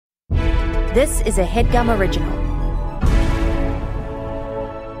This is a HeadGum original.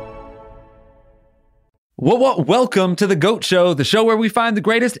 Welcome to The GOAT Show, the show where we find the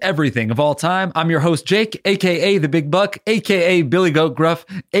greatest everything of all time. I'm your host, Jake, a.k.a. The Big Buck, a.k.a. Billy Goat Gruff,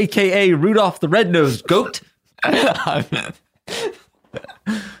 a.k.a. Rudolph the Red-Nosed Goat. I'm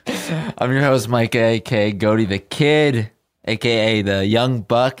your host, Mike, a.k.a. Goaty the Kid, a.k.a. The Young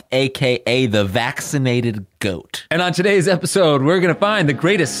Buck, a.k.a. The Vaccinated Goat. And on today's episode, we're going to find the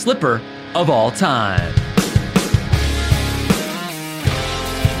greatest slipper of all time.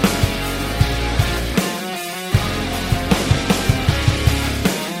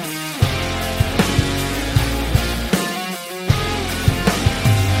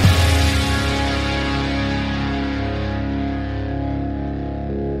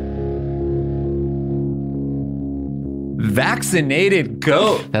 Vaccinated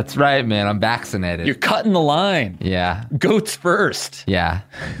goat. That's right, man. I'm vaccinated. You're cutting the line. Yeah. Goats first. Yeah.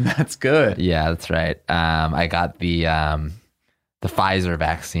 That's good. Yeah, that's right. I got the Pfizer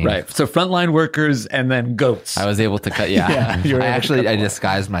vaccine. Right. So frontline workers and then goats. I was able to cut. Yeah. you were able to cut I the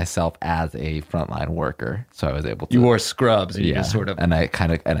disguised myself as a frontline worker, so I was able to. You wore scrubs. And yeah. You just sort of and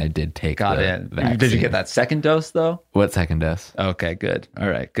I did take got the in. vaccine. Did you get that second dose though? What second dose? Okay, good. All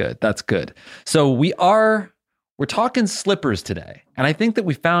right, good. That's good. So we're talking slippers today. And I think that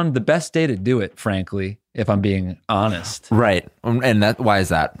we found the best day to do it, frankly, if I'm being honest. Right. And why is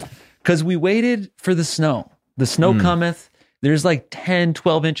that? Because we waited for the snow. The snow cometh. There's like 10,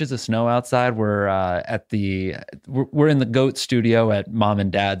 12 inches of snow outside. We're we're in the GOAT studio at mom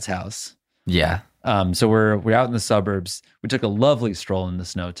and dad's house. Yeah. So we're out in the suburbs. We took a lovely stroll in the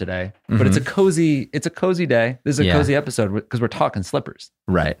snow today, but it's a cozy day. This is a cozy episode because we're talking slippers.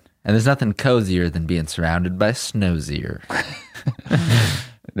 Right. And there's nothing cozier than being surrounded by snowsier.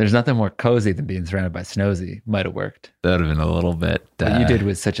 There's nothing more cozy than being surrounded by Snowy. Might have worked. That would have been a little bit. What you did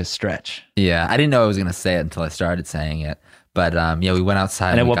was such a stretch. Yeah. I didn't know I was going to say it until I started saying it. But we went outside.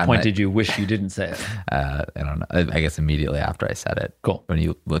 And at what point did you wish you didn't say it? I don't know. I guess immediately after I said it. Cool. When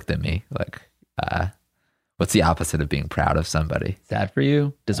you looked at me like, what's the opposite of being proud of somebody? Sad for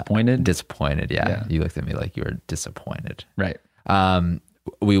you? Disappointed? Disappointed, yeah. You looked at me like you were disappointed. Right.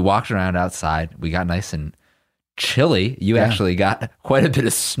 We walked around outside. We got nice and chilly. You actually got quite a bit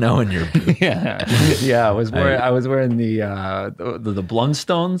of snow in your boot. Yeah. I was wearing the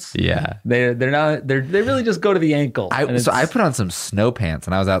Blundstones. Yeah. They really just go to the ankle. So I put on some snow pants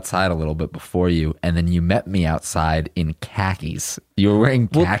and I was outside a little bit before you, and then you met me outside in khakis. You were wearing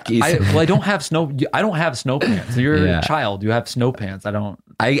khakis. I don't have snow pants. You're a child. You have snow pants.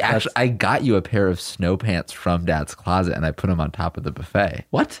 I got you a pair of snow pants from Dad's closet and I put them on top of the buffet.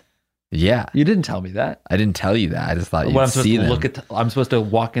 What? Yeah. You didn't tell me that. I didn't tell you that. I just thought you'd see them. I'm supposed to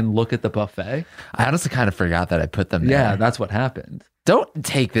walk and look at the buffet? I honestly kind of forgot that I put them there. Yeah, that's what happened. Don't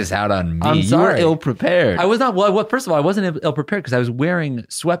take this out on me. I'm sorry. You were ill-prepared. I was not. Well, first of all, I wasn't ill-prepared because I was wearing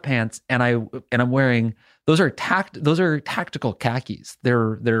sweatpants and I'm wearing those are tactical khakis.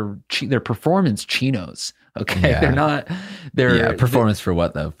 They're performance chinos. Okay, yeah. They're performance for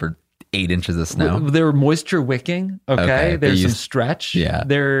what though? For 8 inches of snow. They're moisture wicking. Okay. There's some stretch. Yeah.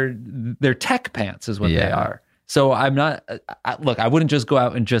 They're tech pants is what they are. So I'm not, I wouldn't just go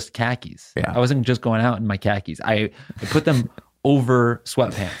out in just khakis. Yeah. I wasn't just going out in my khakis. I put them over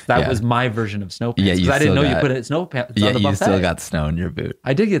sweatpants. That was my version of snow pants. Yeah, because I didn't know you put it snow pants on the buffet. You still got snow in your boot.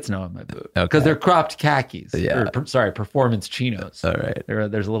 I did get snow in my boot. Okay. Because they're cropped khakis. Yeah. Performance chinos. All right.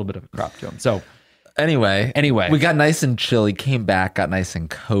 There's a little bit of a crop to them. So Anyway, we got nice and chilly, came back, got nice and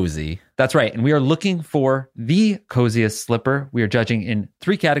cozy. That's right. And we are looking for the coziest slipper. We are judging in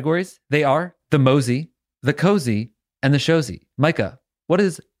 3 categories. They are the mosey, the cozy, and the shozy. Micah, what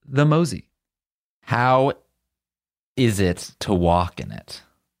is the mosey? How is it to walk in it?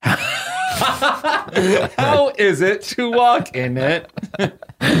 How is it to walk in it?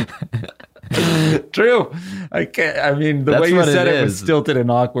 True. The way you said it was stilted and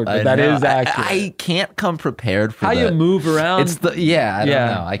awkward, but that is accurate. I can't come prepared for how you move around. It's I don't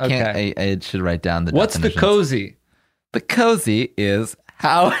know. I can't. Okay. I should write down the What's the cozy? The cozy is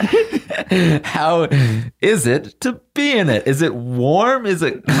how is it to be in it? Is it warm? Is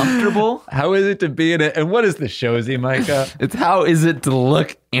it comfortable? How is it to be in it? And what is the shozy, Micah? It's how is it to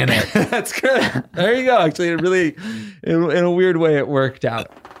look in it? That's good. There you go. Actually, it really, in a weird way, it worked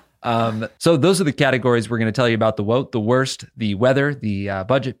out. So those are the categories we're going to tell you about: the woat, the worst, the weather, the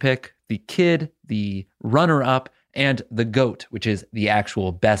budget pick, the kid, the runner-up, and the GOAT, which is the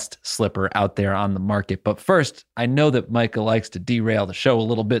actual best slipper out there on the market. But first, I know that Micah likes to derail the show a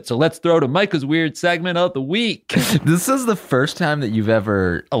little bit, so let's throw to Micah's weird segment of the week. This is the first time that you've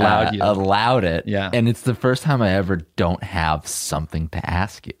ever allowed it. Yeah. And it's the first time I ever don't have something to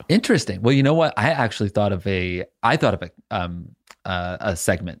ask you. Interesting. Well, you know what? I actually thought of a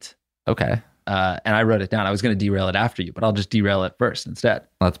segment. Okay. And I wrote it down. I was going to derail it after you, but I'll just derail it first instead.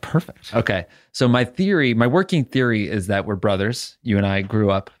 Well, that's perfect. Okay. So my working theory is that we're brothers. You and I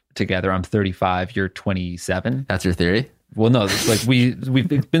grew up together. I'm 35. You're 27. That's your theory? Well, no, it's like we've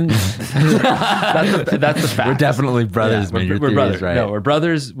been. that's the fact. We're definitely brothers. Yeah, man. we're brothers, right? No, we're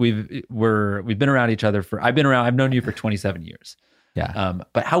brothers. We've been around each other I've known you for 27 years. Yeah.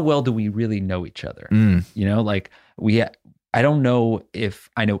 But how well do we really know each other? You know, like I don't know if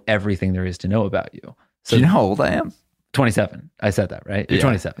I know everything there is to know about you. So do you know how old I am? 27. I said that, right? You're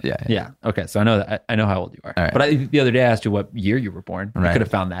 27. Yeah. Okay. So I know that. I know how old you are. Right. But the other day I asked you what year you were born. Right. I could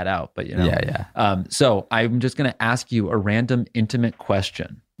have found that out, but you know. Yeah. So I'm just going to ask you a random intimate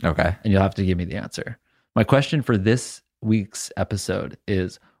question. Okay. And you'll have to give me the answer. My question for this week's episode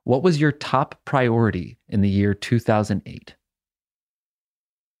is, what was your top priority in the year 2008?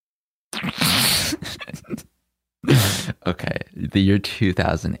 Okay. The year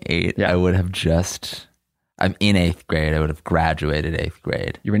 2008, Yeah. I would have I'm in 8th grade. I would have graduated 8th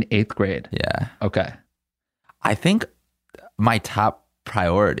grade. You're in 8th grade. Yeah. Okay. I think my top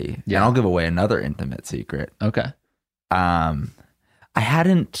priority, Yeah. and I'll give away another intimate secret. Okay. I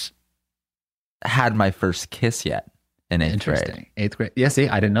hadn't had my first kiss yet in 8th Interesting. grade. 8th grade. Yeah, see,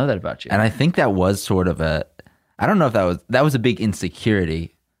 I didn't know that about you. And I think that was sort of I don't know if that was a big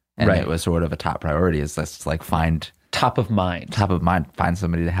insecurity, and Right. it was sort of a top priority, is let's like find top of mind. find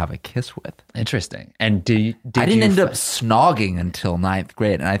somebody to have a kiss with. Interesting. And did I didn't you end up snogging until 9th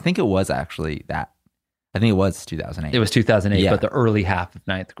grade, and I think it was actually that. I think it was 2008. It was 2008, Yeah. but the early half of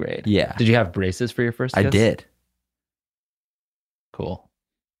 9th grade. Yeah. Did you have braces for your first I kiss? did. Cool.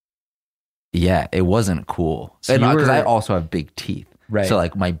 Yeah, it wasn't cool. So And you because were- I also have big teeth. Right. So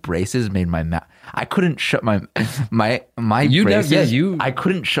like my braces made my mouth. I couldn't shut my You never- braces. yeah, I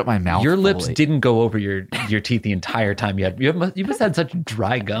couldn't shut my mouth. Your lips fully. didn't go over your teeth the entire time. You must have such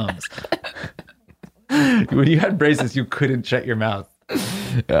dry gums. When you had braces, you couldn't shut your mouth.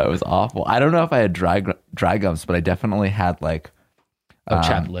 Yeah, it was awful. I don't know if I had dry gums, but I definitely had like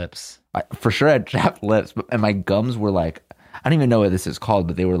Chapped lips. for sure I had chapped lips, and my gums were like, I don't even know what this is called,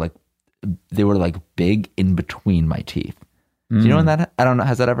 but they were like big in between my teeth. Do you know when that? I don't know.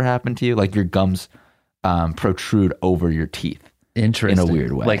 Has that ever happened to you? Like your gums protrude over your teeth. Interesting. in a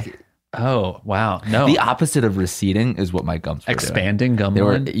weird way. Like, oh wow, no. The opposite of receding is what my gums were Expanding gum doing.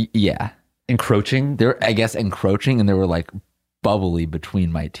 line? They were, yeah. Encroaching. They were, I guess, encroaching, and they were like bubbly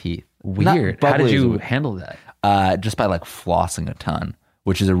between my teeth. Not Weird. How bubbly did as you a- handle that? Just by like flossing a ton,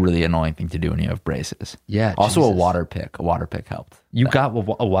 which is a really annoying thing to do when you have braces. Yeah. Also, Jesus. a water pick. A water pick helped. You got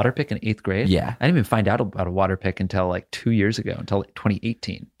a water pick in 8th grade? Yeah. I didn't even find out about a water pick until like 2 years ago, until like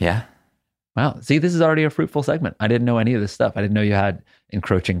 2018. Yeah. Wow. See, this is already a fruitful segment. I didn't know any of this stuff. I didn't know you had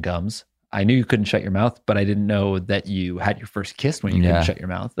encroaching gums. I knew you couldn't shut your mouth, but I didn't know that you had your first kiss when you Yeah. couldn't shut your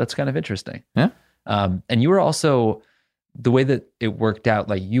mouth. That's kind of interesting. Yeah. And you were also, the way that it worked out,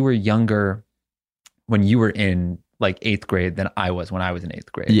 like you were younger when you were in like 8th grade than I was when I was in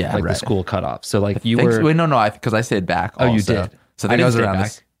 8th grade. Yeah, Like right. the school cutoff. So like you Thanks- were. Wait, no, because I stayed back. Oh, you also. did. So I I think I didn't was stay around back.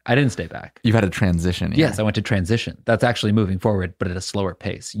 this. I didn't stay back. You've had a transition. Yeah. Yes, I went to transition. That's actually moving forward, but at a slower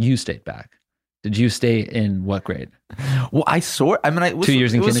pace. You stayed back. Did you stay in what grade? Well, it was 2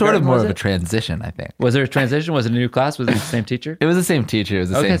 years in it was sort of kindergarten, more was of a it? transition, I think. Was there a transition? Was it a new class? Was it the same teacher? It was the same teacher. It was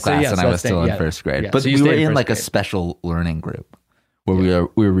the Okay, same so class, yeah, and so I that's was still staying- in yeah, first grade. yeah. But So you we stayed were in in first like a grade. special learning group where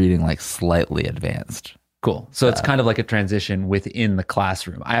we were reading like slightly advanced. Cool. So it's kind of like a transition within the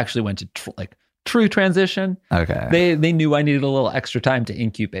classroom. I actually went to true transition. Okay. They knew I needed a little extra time to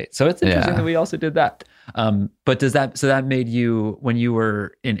incubate. So it's interesting Yeah. that we also did that. But that made you, when you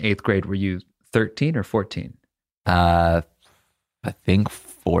were in 8th grade, were you 13 or 14? I think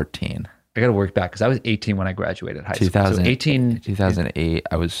 14. I got to work back because I was 18 when I graduated high school. 2000, So 18. 2008.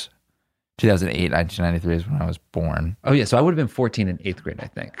 2008, 1993 is when I was born. Oh yeah. So I would have been 14 in 8th grade, I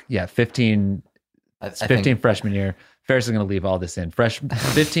think. Yeah. 15. I 15 think- freshman year. Ferris is going to leave all this in.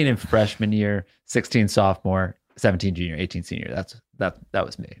 15 in freshman year, 16 sophomore, 17 junior, 18 senior. That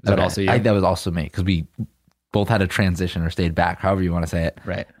was me. Is that Okay. also you? That was also me because we both had a transition or stayed back, however you want to say it.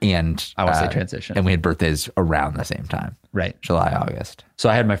 Right. And I want to say transition. And we had birthdays around the same time, Right. July, August. So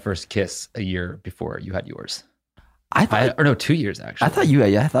I had my first kiss a year before you had yours. I thought Or no, 2 years actually. I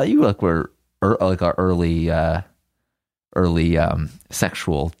thought you like were like our early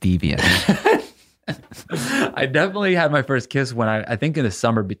sexual deviant. I definitely had my first kiss when I think in the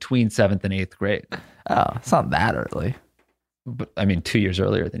summer between 7th and 8th grade. Oh, it's not that early, But I mean, 2 years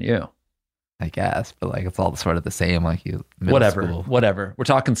earlier than you. I guess. But like, it's all sort of the same. Like you, middle Whatever. school. We're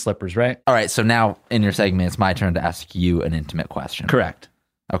talking slippers, right? All right. So now in your segment, it's my turn to ask you an intimate question. Correct.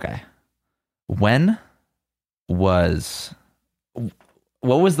 Okay. What was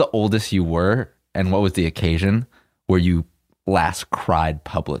the oldest you were, and what was the occasion where you last cried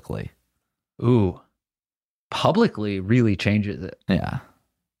publicly? Ooh. Publicly really changes it. Yeah.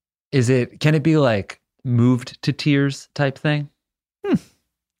 Can it be like moved to tears type thing?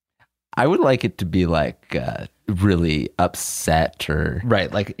 I would like it to be like really upset or Right,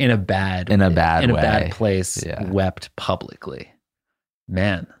 like in a bad way. place, Yeah. wept publicly.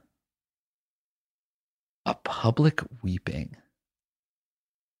 Man. A public weeping.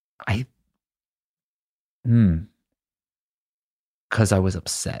 Because I was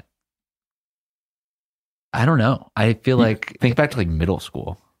upset. I don't know. I feel like think back to like middle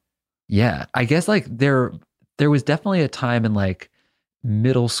school. yeah, I guess like there was definitely a time in like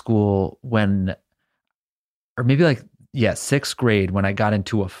middle school when, or maybe like, yeah, 6th grade when I got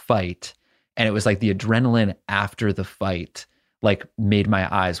into a fight, and it was like the adrenaline after the fight like made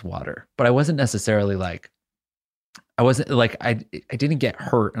my eyes water. But I wasn't necessarily like, I didn't get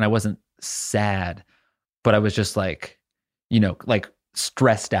hurt and I wasn't sad, but I was just like, like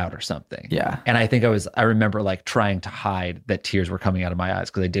stressed out or something. Yeah. And I remember like trying to hide that tears were coming out of my eyes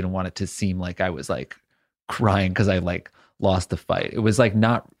because I didn't want it to seem like I was like crying because I like lost the fight. It was like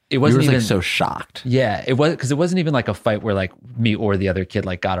it wasn't even like so shocked. Yeah, it was because it wasn't even like a fight where like me or the other kid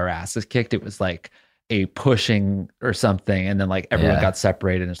like got our asses kicked. It was like a pushing or something, and then like everyone got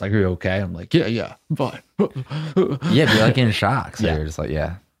separated. And it's like, are you okay? I'm like, yeah, I'm fine. Yeah, you're like in shock. So Yeah. you're just like,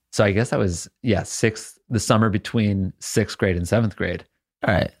 yeah. So I guess I was the summer between 6th grade and 7th grade.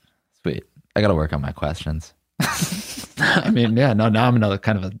 All right, sweet. I got to work on my questions. I mean, yeah, no, now I'm in a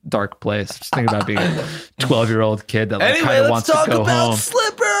kind of a dark place. Just thinking about being a 12-year-old kid that like kind of wants to go home.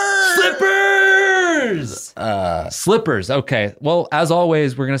 Slippers. Slippers. Okay. Well, as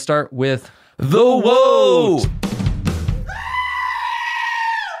always, we're going to start with The woe.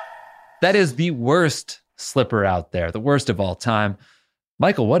 that is the worst slipper out there, the worst of all time.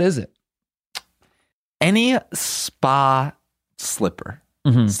 Michael, what is it? Any spa slipper.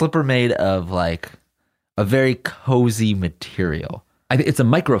 Mm-hmm. Slipper made of like a very cozy material. It's a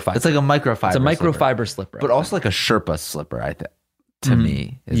microfiber. It's like a microfiber. It's a microfiber slipper. slipper. But also like a Sherpa slipper, I think, to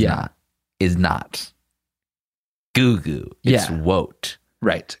me, is not goo goo. It's woat.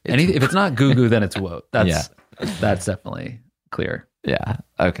 Right. If it's not goo goo, then it's woat. That's definitely clear. Yeah.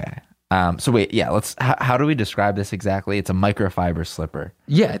 Okay. So wait, yeah. How do we describe this exactly? It's a microfiber slipper.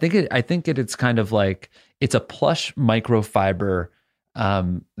 Yeah, I think it's kind of like it's a plush microfiber.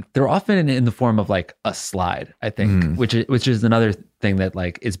 They're often in the form of like a slide, I think, which is another thing that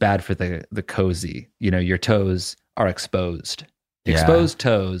like is bad for the cozy. Your toes are exposed. Exposed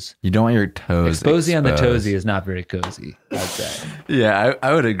toes. You don't want your toes Exposing on the exposed. toesy is not very cozy, I'd say. Yeah,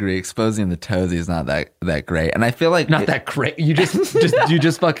 I would agree. Exposing the toesy is not that great, and I feel like Not that great. You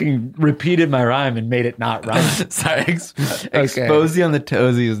just fucking repeated my rhyme and made it not rhyme. Sorry, exposing on the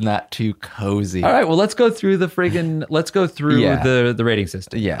toesy is not too cozy. All right, well, let's go through the rating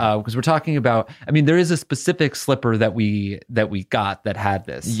system. Yeah. Because we're talking about, I mean, there is a specific slipper that we got that had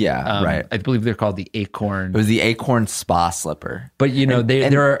this. Yeah, right. I believe they're called the Acorn. It was the Acorn Spa slipper. But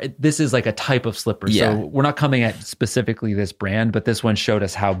this is like a type of slipper. Yeah. So we're not coming at specifically this brand, but this one showed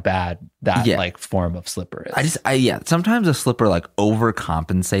us how bad that like form of slipper is. Sometimes a slipper like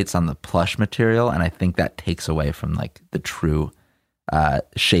overcompensates on the plush material, and I think that takes away from like the true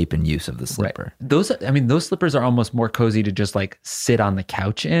shape and use of the slipper. Right. Those slippers are almost more cozy to just like sit on the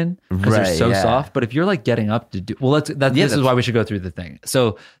couch in because they're so soft. But if you're like getting up to do, this is why we should go through the thing.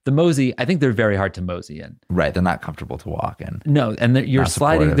 So the mosey, I think they're very hard to mosey in. Right, they're not comfortable to walk in. No, and you're Not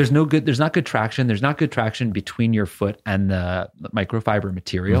sliding. supportive. There's not good traction. There's not good traction between your foot and the microfiber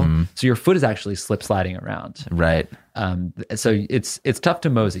material. Mm-hmm. So your foot is actually slip sliding around. Right, So it's tough to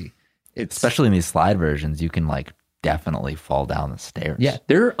mosey. especially in these slide versions, you can like definitely fall down the stairs. Yeah,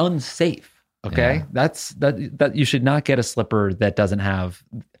 they're unsafe. Okay, Yeah. that you should not get a slipper that doesn't have.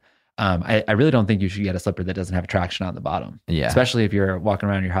 I really don't think you should get a slipper that doesn't have traction on the bottom. Yeah. especially if you're walking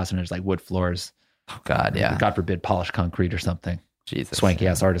around your house and there's like wood floors. Oh God, yeah. God forbid, polished concrete or something. Jesus. Swanky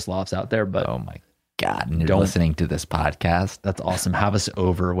ass artist lofts out there, but Oh my God. And you're Don't- listening to this podcast. that's awesome. Have us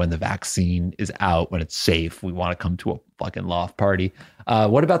over when the vaccine is out, when it's safe. We want to come to a fucking loft party.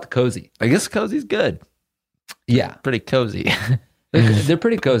 What about the cozy? I guess cozy's good. Yeah, Pretty cozy. They're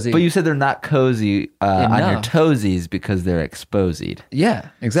pretty cozy. But you said they're not cozy on your Enough. toesies because they're exposed. Yeah,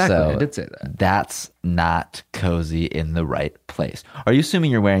 exactly. So I did say that. That's not cozy in the right place. Are you assuming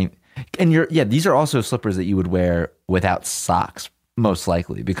you're wearing, and these are also slippers that you would wear without socks, most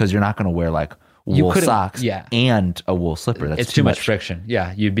likely, because you're not going to wear like wool couldn't- socks yeah. and a wool slipper. That's It's too much friction.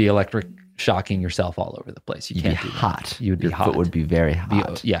 Yeah, you'd be electric shocking yourself all over the place. You You'd be can't do that. hot. You'd be Your hot. foot would be very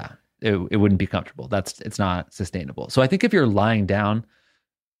hot. Yeah, it wouldn't be comfortable. It's not sustainable. So I think if you're lying down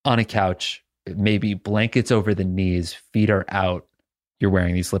on a couch, maybe blankets over the knees, feet are out, you're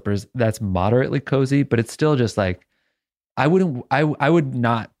wearing these slippers, that's moderately cozy, but it's still just like, I would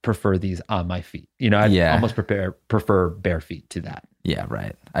not prefer these on my feet. I'd almost prefer bare feet to that. Yeah,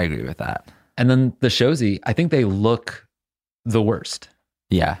 right. I agree with that. And then the Shozy, I think they look the worst.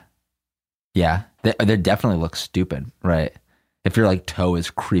 Yeah. Yeah. They definitely look stupid, right? If your like toe is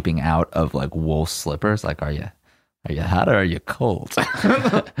creeping out of like wool slippers, like are you hot or are you cold?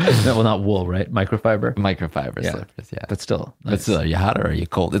 Well, not wool, right? Microfiber. Microfiber Yeah. slippers, yeah. But still, But still, are you hot or are you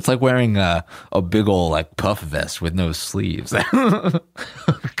cold? It's like wearing a big old like puff vest with no sleeves. God,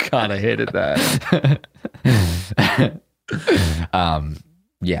 I hated that.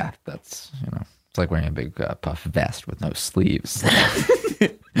 Yeah, that's it's like wearing a big puff vest with no sleeves.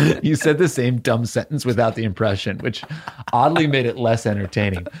 You said the same dumb sentence without the impression, which oddly made it less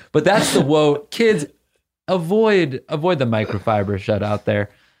entertaining. But that's the woe. Kids, avoid the microfiber shut out there.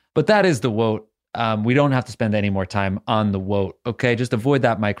 But that is the woe. We don't have to spend any more time on the woe. Okay, just avoid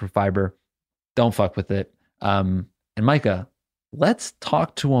that microfiber. Don't fuck with it. And Micah, let's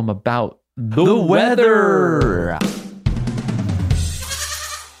talk to him about the weather.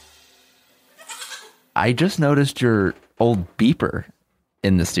 I just noticed your old beeper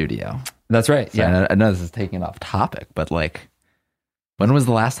in the studio. That's right. So Yeah. I know this is taking off topic, but like, when was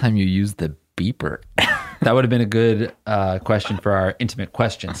the last time you used the beeper? That would have been a good question for our intimate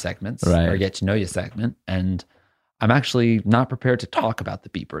question segments, Right. or get to know you segment. And I'm actually not prepared to talk about the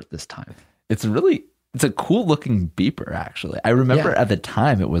beeper at this time. It's a cool looking beeper, actually. I remember Yeah. at the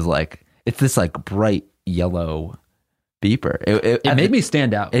time it was like, it's this like bright yellow beeper. It made me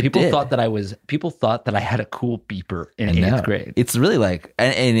stand out. It People did. thought that I had a cool beeper in I know. 8th grade. It's really like,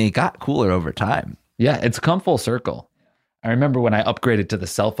 and it got cooler over time. Yeah, it's come full circle. I remember when I upgraded to the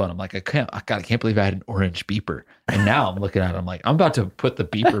cell phone, I'm like, I can't believe I had an orange beeper. And now I'm looking at it, I'm like, I'm about to put the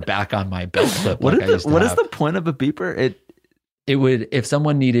beeper back on my belt clip. What like I used to is have. the point of a beeper? It would, if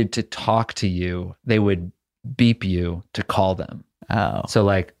someone needed to talk to you, they would beep you to call them. Oh, So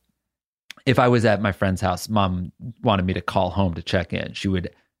like, if I was at my friend's house, mom wanted me to call home to check in. She would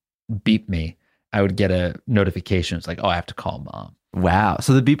beep me. I would get a notification. It's like, oh, I have to call mom. wow.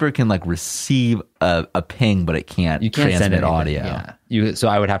 So the beeper can like receive a ping, but it can't, You can't send transmit anything. audio. Yeah. So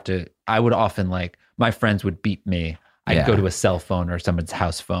I would often like, my friends would beep me. I'd Yeah. go to a cell phone or someone's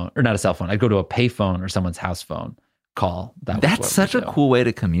house phone, or not a cell phone. I'd go to a pay phone or someone's house phone call. That was what That's such we a do. cool way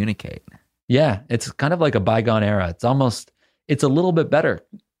to communicate. Yeah. It's kind of like a bygone era. It's a little bit better.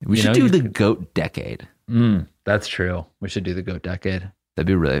 We You should know, do you the could- goat decade. That's true. We should do the GOAT decade. That'd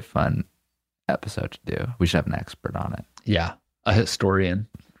be a really fun episode to do. We should have an expert on it. Yeah. A historian.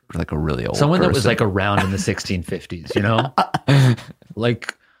 Like a really old Someone that was person. like around in the 1650s, you know?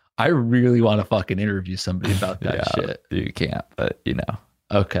 Like, I really want to fucking interview somebody about that shit. You can't, but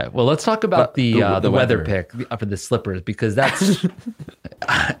Okay. Well, let's talk about But the the weather weather. pick for the slippers, because that's,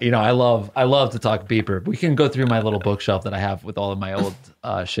 I love to talk beeper. We can go through my little bookshelf that I have with all of my old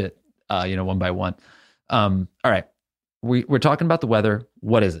shit, one by one. All right. We're talking about the weather.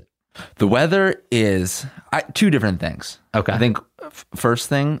 What is it? the weather is two different things. Okay. I think first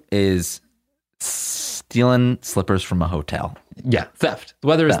thing is stealing slippers from a hotel. Yeah. Theft. The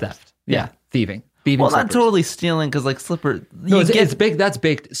weather is Theft. theft. Yeah. Thieving. Thieving Well, not slippers. totally stealing because like slipper, No, you it's get baked. That's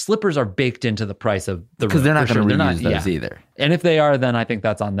baked. Slippers are baked into the price of the because room, they're not for going to sure. reuse those Yeah. either. And if they are, then I think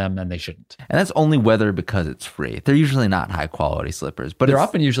that's on them, and they shouldn't. And that's only weather because it's free. They're usually not high quality slippers, but They're it's-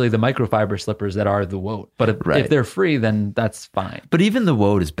 often usually the microfiber slippers that are the woat. But if Right. they're free, then that's fine. But even the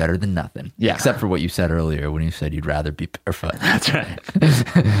woad is better than nothing. Yeah. Except for what you said earlier when you said you'd rather be barefoot. That's right.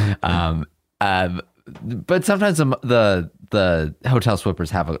 But sometimes the hotel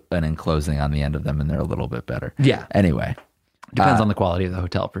slippers have an enclosing on the end of them and they're a little bit better. Yeah. Anyway, Depends on the quality of the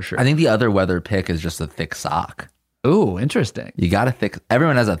hotel for sure. I think the other weather pick is just a thick sock. Ooh, interesting. You got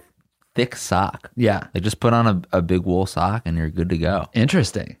everyone has a thick sock. Yeah. They just put on a big wool sock and you're good to go.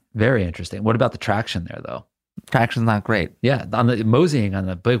 Interesting. Very interesting. What about the traction there, though? Traction's not great. Yeah. On the moseying on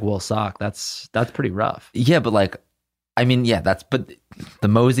the big wool sock, that's pretty rough. Yeah, but but the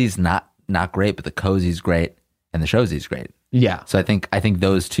Mosey's not great, but the Cozy's great and the Shozy's great. Yeah. So I think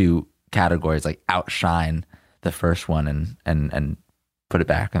those two categories like outshine the first one and put it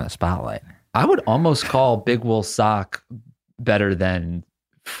back in the spotlight. I would almost call Big Wool sock better than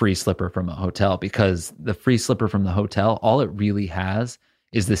free slipper from a hotel, because the free slipper from the hotel, all it really has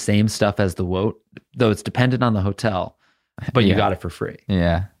is the same stuff as the WOT, though it's dependent on the hotel, but you Yeah. got it for free.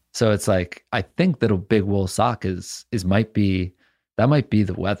 Yeah. So it's like, I think that a Big Wool sock might be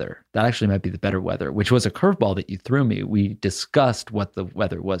the weather. That actually might be the better weather, which was a curveball that you threw me. We discussed what the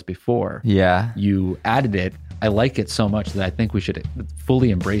weather was before. Yeah. You added it. I like it so much that I think we should fully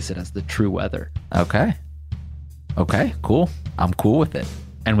embrace it as the true weather. Okay. Okay, cool. I'm cool with it.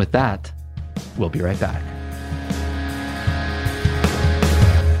 And with that, we'll be right back.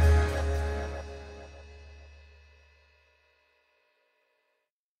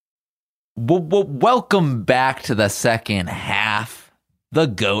 Welcome back to the second half, the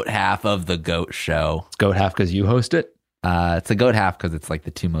GOAT half of the GOAT show. It's goat half because you host it. It's a GOAT half because it's like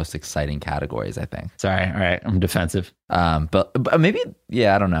the two most exciting categories, I think. Sorry. All right. I'm defensive. But maybe,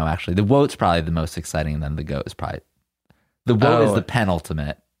 yeah, I don't know, actually. The WOT's probably the most exciting, and then the GOAT is probably... The WOT is the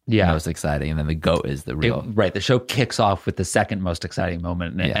penultimate most exciting, and then the GOAT is the real... Right. The show kicks off with the second most exciting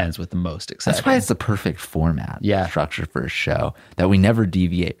moment, and it Yeah. ends with the most exciting. That's why it's the perfect format structure for a show that we never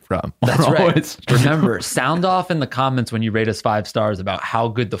deviate from. That's right. It's Remember, sound off in the comments when you rate us 5 stars about how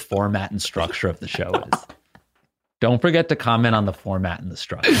good the format and structure of the show is. Don't forget to comment on the format and the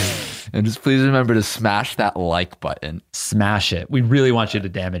structure. And just please remember to smash that like button. Smash it. We really want you to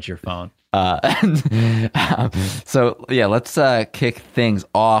damage your phone. So yeah, let's kick things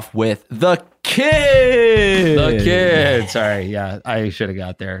off with the kid. The kid. Sorry. Yeah, I should have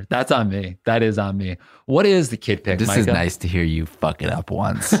got there. That's on me. That is on me. What is the kid pick, This Micah? is nice to hear you fuck it up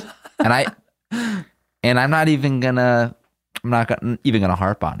once. I'm not even gonna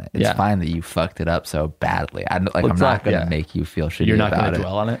harp on it. It's fine that you fucked it up so badly. I'm not gonna make you feel shitty. You're not about going to it.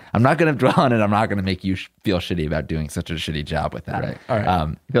 dwell on it? I'm not gonna dwell on it. I'm not gonna make you feel shitty about doing such a shitty job with that. Right. All right.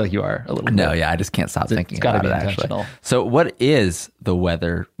 I feel like you are a little No, bit. yeah, I just can't stop thinking gotta about be it. Actually, intentional. so what is the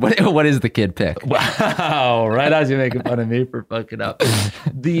weather? What is the kid pick? Wow. Right as you're making fun of me for fucking up.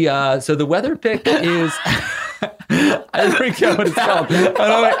 So the weather pick is... I forget what it's called.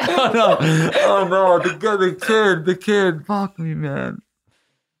 Oh no, the kid. Fuck me, man.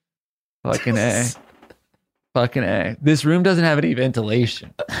 Fucking A. Fucking A. This room doesn't have any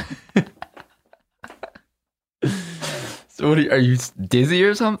ventilation. So what are you dizzy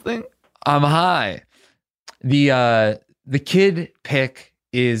or something? I'm high. The kid pick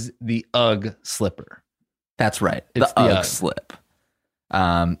is the UGG slipper. That's right. It's the the UGG UGG. slip.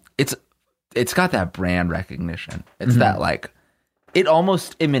 It's got that brand recognition. It's Mm-hmm. that like it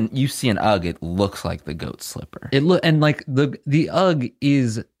almost. I mean, you see an UGG, it looks like the GOAT slipper. And like the UGG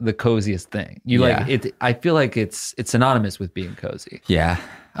is the coziest thing. Like it. I feel like it's synonymous with being cozy. Yeah,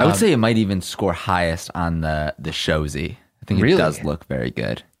 I would say it might even score highest on the Shozy. I think Really? it does look very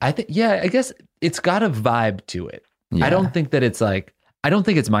good. I think, I guess it's got a vibe to it. Yeah. I don't think that it's like, I don't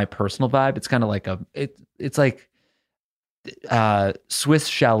think it's my personal vibe. It's kind of like it's like Swiss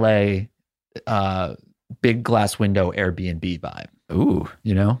chalet, big glass window Airbnb vibe, Ooh,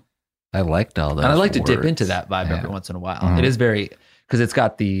 you know? I liked all those. And I like to dip words. into that vibe Yeah. every once in a while. Mhm. It is very, because it's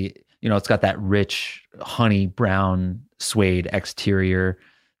got it's got that rich honey brown suede exterior,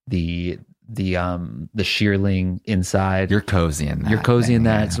 the shearling inside. You're cozy in that. You're cozy in thing,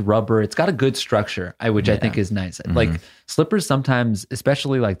 that. yeah. It's rubber. It's got a good structure, which I think is nice. Mm-hmm. Like slippers sometimes,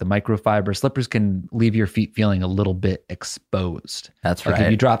 especially like the microfiber slippers, can leave your feet feeling a little bit exposed. That's Like right.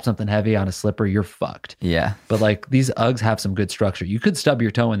 if you drop something heavy on a slipper, you're fucked. Yeah. But like these Uggs have some good structure. You could stub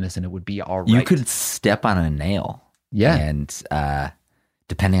your toe in this and it would be all right. You could step on a nail. Yeah. And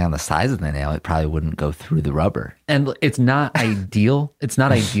depending on the size of the nail, it probably wouldn't go through the rubber. And it's not ideal. It's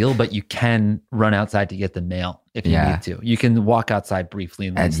not ideal, but you can run outside to get the nail if you Yeah. need to. You can walk outside briefly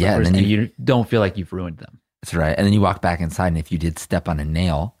in And those yeah, slippers and and then you don't feel like you've ruined them. That's right. And then you walk back inside, and if you did step on a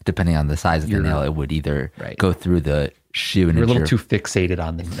nail, depending on the size of the nail, it would either Right. go through the shoe and You're a into little your- too fixated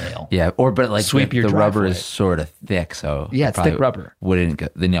on the nail. Yeah, but like Sweep your the rubber driveway. is sort of thick, so Yeah, it it's thick probably rubber. Wouldn't go,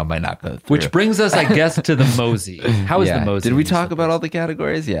 the nail might not go through. Which brings us, I guess, to the Mosey. How is Yeah. the Mosey? Did we in talk these about all slippers? the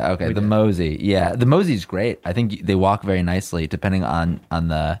categories? Yeah. Okay. We The did. Mosey. Yeah, the Mosey's great. I think they walk very nicely, depending on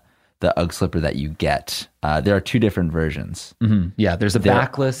the UGG slipper that you get. There are two different versions. Mhm. Yeah, there's a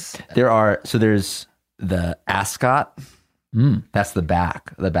backless. There's the Ascot. That's the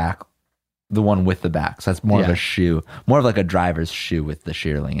back, the one with the back. So that's more of Yeah. a shoe, more of like a driver's shoe with the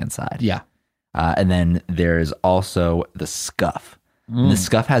shearling inside. Yeah. And then there's also the Scuff. And the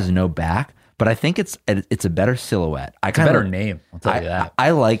Scuff has no back, but I think it's a better silhouette. It's a better name. I'll tell you that.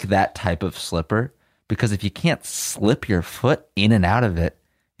 I like that type of slipper because if you can't slip your foot in and out of it,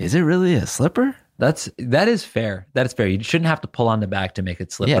 is it really a slipper? That is fair. That is fair. You shouldn't have to pull on the back to make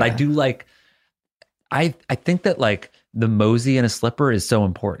it slip. But I Yeah. do like. I think that like the mosey in a slipper is so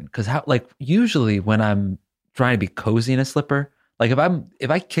important because how like usually when I'm trying to be cozy in a slipper, like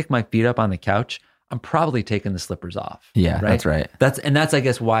if I kick my feet up on the couch, I'm probably taking the slippers off. Yeah, that's right. That's I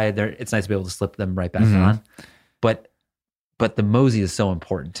guess why it's nice to be able to slip them right back Mhm. on. But the mosey is so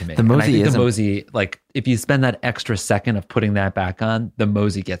important to me. The And I mosey think is the mosey, like if you spend that extra second of putting that back on, the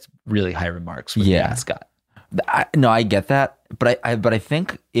mosey gets really high remarks with the Yeah. ascot. No, I get that, but I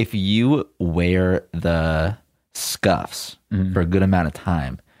think if you wear the scuffs Mhm. for a good amount of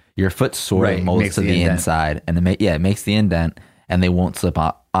time, your foot sort Right, of molds makes to the the indent. inside, and it makes the indent, and they won't slip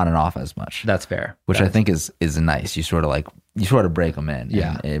on and off as much. That's fair. Which I think is nice. You sort of break them in.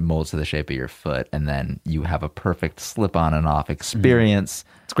 Yeah. And it molds to the shape of your foot, and then you have a perfect slip on and off experience.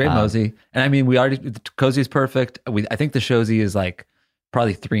 It's great mosey. And I mean, the cozy is perfect. I think the Shozy is like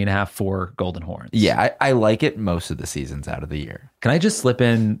probably 3.5, 4 golden horns. Yeah, I like it most of the seasons out of the year. Can I just slip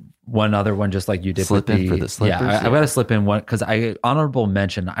in one other one, just like you did? Slip with in for the slippers? Yeah, Yeah. I got to slip in one because honorable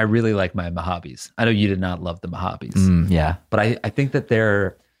mention. I really like my Mojaves. I know you did not love the Mojaves, Yeah, but I think that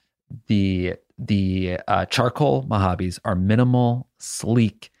they're the charcoal Mojaves are minimal,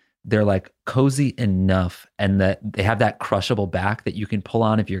 sleek. They're like cozy enough, and that they have that crushable back that you can pull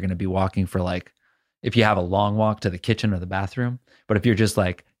on if you're going to be walking for like if you have a long walk to the kitchen or the bathroom. But if you're just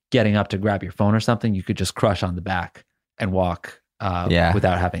like getting up to grab your phone or something, you could just crush on the back and walk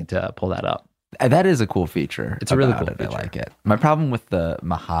without having to pull that up. that is a cool feature. It's a really about cool it. I feature. like it. My problem with the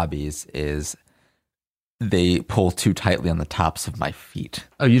Mojaves is they pull too tightly on the tops of my feet.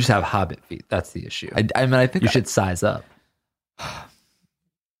 Oh, you just have hobbit feet. That's the issue. I mean, I think You should size up.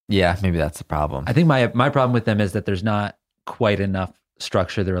 Yeah, maybe that's the problem. I think my problem with them is that there's not quite enough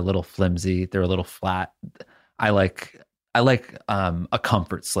structure. They're a little flimsy. They're a little flat. I like a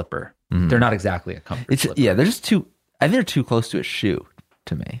comfort slipper. Mhm. They're not exactly a comfort slipper. Yeah, they're just too. I think they're too close to a shoe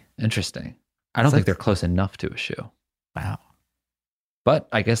to me. Interesting. I don't It's think like- they're close enough to a shoe. Wow. But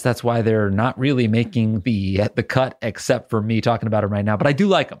I guess that's why they're not really making the cut, except for me talking about them right now. But I do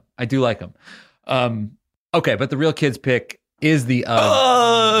like them. Okay, but the real kids pick is the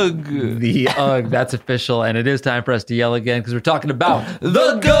UGG. Ugh. The UGG. That's official, and it is time for us to yell again because we're talking about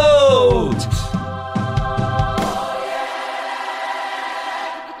the GOAT.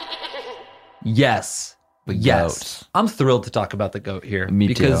 Yes. The Yes. GOAT. I'm thrilled to talk about the GOAT here. Me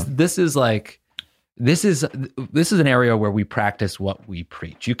because too. this is an area where we practice what we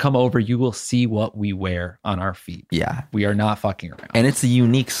preach. You come over, you will see what we wear on our feet. Yeah. We are not fucking around. And it's a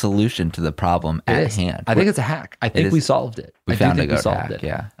unique solution to the problem It at is. hand. I think it's a hack. I think is. we solved it. We I do found think a we GOAT solved hack, it.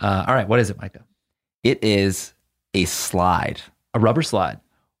 yeah. All right. What is it, Micah? It is a slide A rubber slide.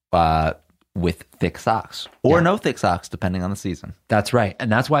 with thick socks or Yeah. no thick socks, depending on the season. That's right. And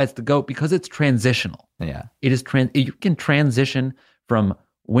that's why it's the GOAT, because it's transitional. Yeah. It is you can transition from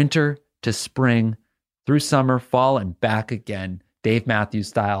winter to spring through summer, fall, and back again. Dave Matthews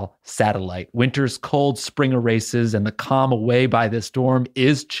style satellite. Winter's cold, spring erases, and the calm away by the storm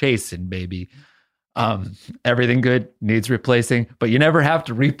is chasing, baby. Everything good needs replacing, but you never have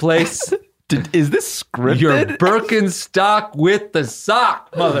to replace Is this scripted? your Birkenstock with the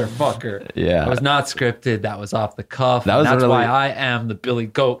sock, motherfucker. Yeah. That was not scripted. That was off the cuff. That was That's really- why I am the Billy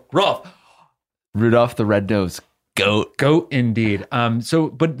Goat Ruff. Rudolph the Red-Nosed Goat. Goat indeed.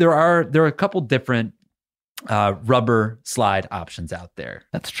 But there are a couple different rubber slide options out there.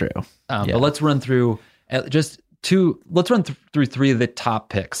 That's true. But let's run through through three of the top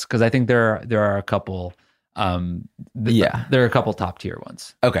picks because I think there are a couple. There are a couple top tier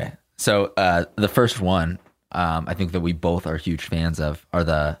ones. Okay. So the first one, I think that we both are huge fans of, are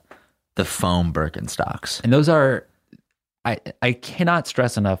the foam Birkenstocks. And those are, I cannot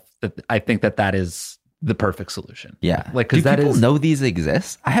stress enough that I think that is the perfect solution. Yeah. Like, do because that people is, know these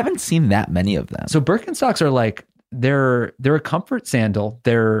exist? I haven't seen that many of them. so Birkenstocks are like, they're a comfort sandal.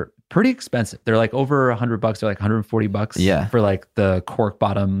 They're pretty expensive. They're like over $100. They're like $140 Yeah. for like the cork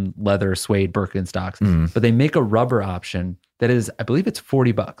bottom leather suede Birkenstocks. Mm. But they make a rubber option that is, I believe it's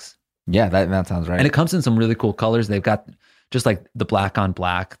 $40. Yeah, that sounds right. And it comes in some really cool colors. They've got just like the black on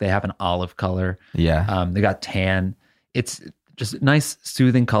black. They have an olive color. yeah. They got tan. It's just nice,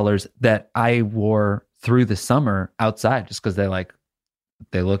 soothing colors that I wore through the summer outside just because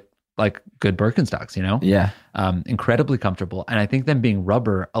they look like good Birkenstocks, you know? Yeah. Incredibly comfortable. And I think them being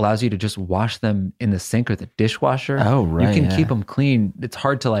rubber allows you to just wash them in the sink or the dishwasher. Oh, right, You can yeah. keep them clean. It's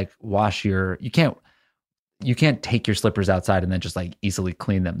hard to like wash you can't take your slippers outside and then just like easily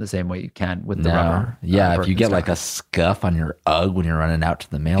clean them the same way you can with the rubber. Yeah, if you get like a Birkenstock. scuff on your UGG when you're running out to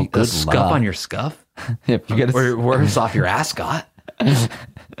the mail, a good scuff luck. on your scuff. If you get Where's off your ascot?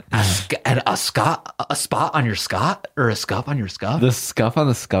 And a spot on your Scott or a scuff on your scuff. The scuff on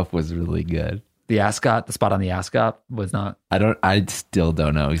the scuff was really good. The ascot, the spot on the ascot was not. I still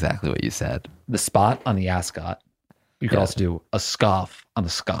don't know exactly what you said. The spot on the ascot. You could also do a scoff on the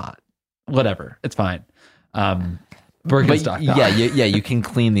Scott. Whatever. It's fine. Birkenstock. Yeah, you can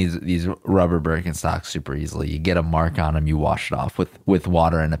clean these rubber Birkenstocks super easily. You get a mark on them, you wash it off with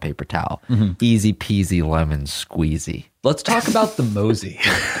water and a paper towel. Easy peasy lemon squeezy. Let's talk about the Mosey.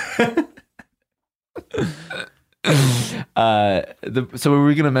 So were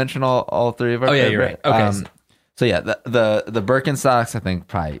we going to mention all three of our? Oh yeah, you're right. Okay. So yeah, the Birkenstocks I think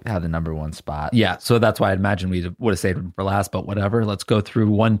probably had the number one spot. Yeah, so that's why I'd imagine we would have saved them for last, but whatever. Let's go through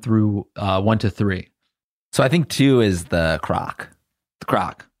 1 to 3. So I think 2 is the Croc, The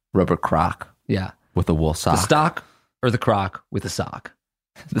Croc. rubber Croc Yeah. with a wool sock. The stock or the Croc with a sock,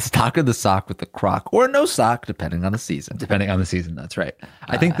 The stock or the sock with the Croc, or no sock depending on the season. depending on the season. That's right.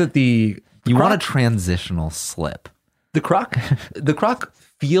 I think that you Want a transitional slip. the Croc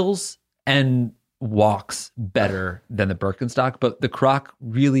feels and walks better than the Birkenstock, but the Croc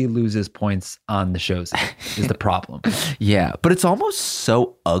really loses points on the shows is the problem. Yeah, but it's almost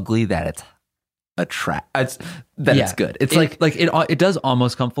so ugly that it's it's good. It's it does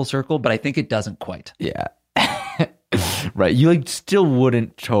almost come full circle, but I think it doesn't quite. yeah. Right. You still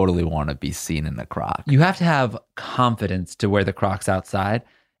wouldn't totally want to be seen in the Croc. You have to have confidence to wear the Crocs outside,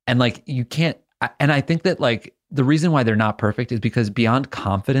 and you can't. And I think that the reason why they're not perfect is because beyond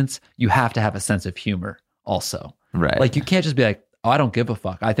confidence, you have to have a sense of humor also. Right. You can't just be like, oh, I don't give a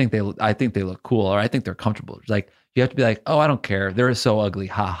fuck. I think they look cool, or I think they're comfortable. You have to be like, oh, I don't care. They're so ugly,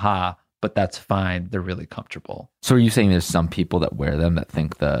 ha ha. But that's fine. They're really comfortable. So are you saying there's some people that wear them that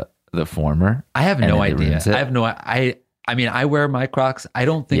think the former? I have no idea. ruins it? I have no. I mean, I wear my Crocs. I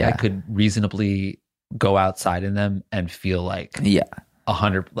don't think I could reasonably go outside in them and feel like Yeah.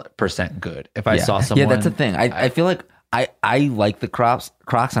 100% good. If I saw someone, Yeah, that's the thing. I feel like I like the Crocs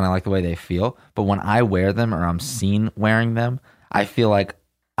and I like the way they feel, but when I wear them or I'm seen wearing them, I feel like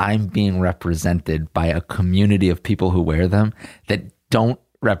I'm being represented by a community of people who wear them that don't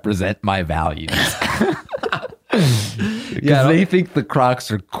represent my values. Because they think the Crocs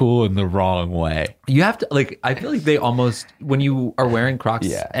are cool in the wrong way. you have to I feel like they almost, when you are wearing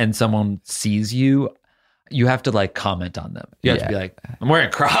Crocs and someone sees you, you have to comment on them. You have to be like, I'm wearing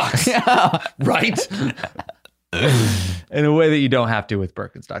Crocs, right? In a way that you don't have to with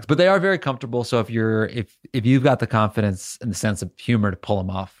Birkenstocks, but they are very comfortable. So if you've got the confidence and the sense of humor to pull them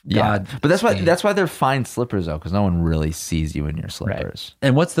off, But that's why they're fine slippers though, because no one really sees you in your slippers. Right.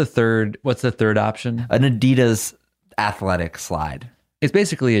 And what's the third option? An Adidas athletic slide. It's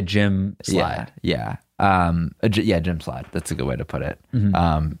basically a gym slide. Yeah. Gym slide. That's a good way to put it.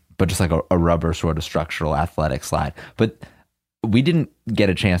 Mm-hmm. But just like a rubber sort of structural athletic slide. But we didn't get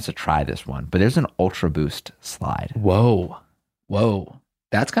a chance to try this one, but there's an Ultra Boost slide. Whoa.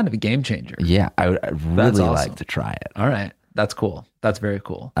 That's kind of a game changer. Yeah, I'd really like to try it. All right. That's cool. That's very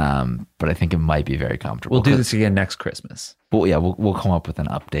cool. But I think it might be very comfortable. We'll do this again next Christmas. Well, yeah, we'll come up with an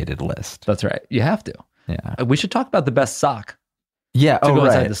updated list. That's right. You have to. Yeah. We should talk about the best sock Yeah. to go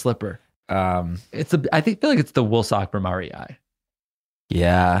inside the slipper. I feel like it's the wool sock from REI.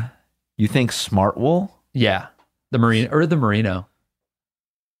 Yeah. You think Smart Wool? Yeah. The merino.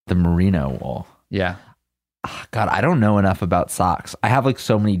 The merino wool. Yeah. God, I don't know enough about socks. I have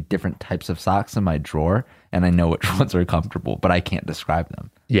so many different types of socks in my drawer, and I know which ones are comfortable, but I can't describe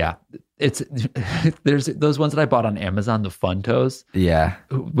them. Yeah. There's those ones that I bought on Amazon, the Fun Toes. Yeah.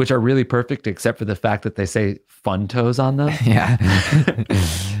 Which are really perfect except for the fact that they say Fun Toes on them. Yeah.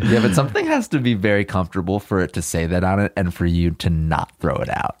 Yeah, but something has to be very comfortable for it to say that on it and for you to not throw it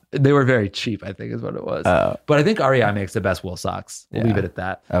out. They were very cheap, I think is what it was. But I think REI makes the best wool socks. We'll leave it at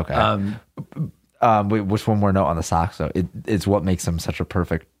that. Okay. Wait, just one more note on the socks though. It's what makes them such a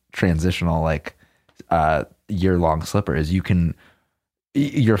perfect transitional year-long slipper is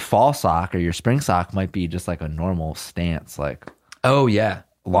your fall sock or your spring sock might be just a normal stance, oh yeah,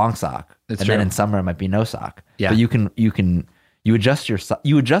 long sock. It's and true. then in summer it might be no sock. Yeah. But you adjust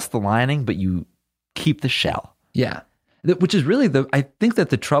you adjust the lining, but you keep the shell. Yeah. Which is really I think that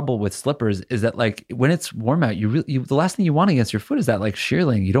the trouble with slippers is that when it's warm out, the last thing you want against your foot is that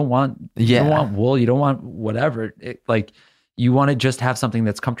shearling. You don't want wool. You don't want whatever. You want to just have something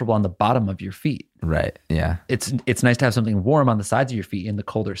that's comfortable on the bottom of your feet. Right. Yeah. It's nice to have something warm on the sides of your feet in the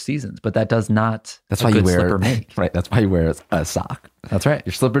colder seasons, but that does not. That's why you wear slipper make. Right. That's why you wear a sock. That's right.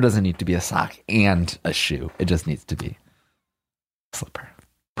 Your slipper doesn't need to be a sock and a shoe. It just needs to be a slipper.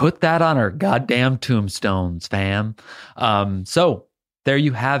 Put that on our goddamn tombstones, fam. So there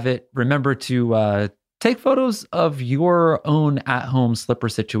you have it. Remember to take photos of your own at-home slipper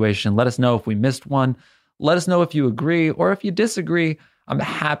situation. Let us know if we missed one. Let us know if you agree or if you disagree. I'm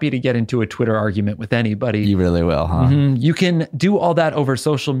happy to get into a Twitter argument with anybody. You really will, huh? You can do all that over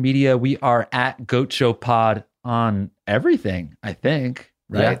social media. We are at Goat Show Pod on everything, I think.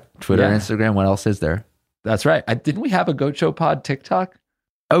 Right? Yeah. Twitter, Instagram. What else is there? That's right. Didn't we have a Goat Show Pod TikTok?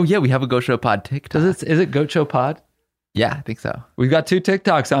 Oh, yeah. We have a Goat Show Pod TikTok. Is it Goat Show Pod? Yeah, I think so. We've got 2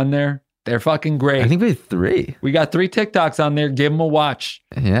 TikToks on there. They're fucking great. I think we have 3. We got 3 TikToks on there. Give them a watch.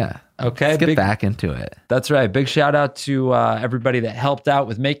 Yeah. Okay. Let's get back into it. That's right. Big shout out to everybody that helped out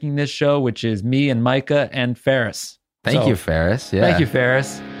with making this show, which is me and Micah and Ferris. Thank you, Ferris. Yeah. Thank you,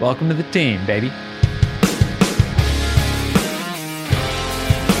 Ferris. Welcome to the team, baby.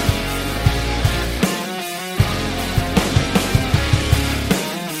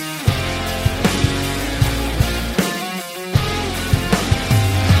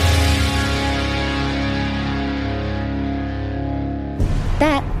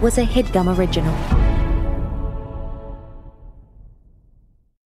 That was a HeadGum original.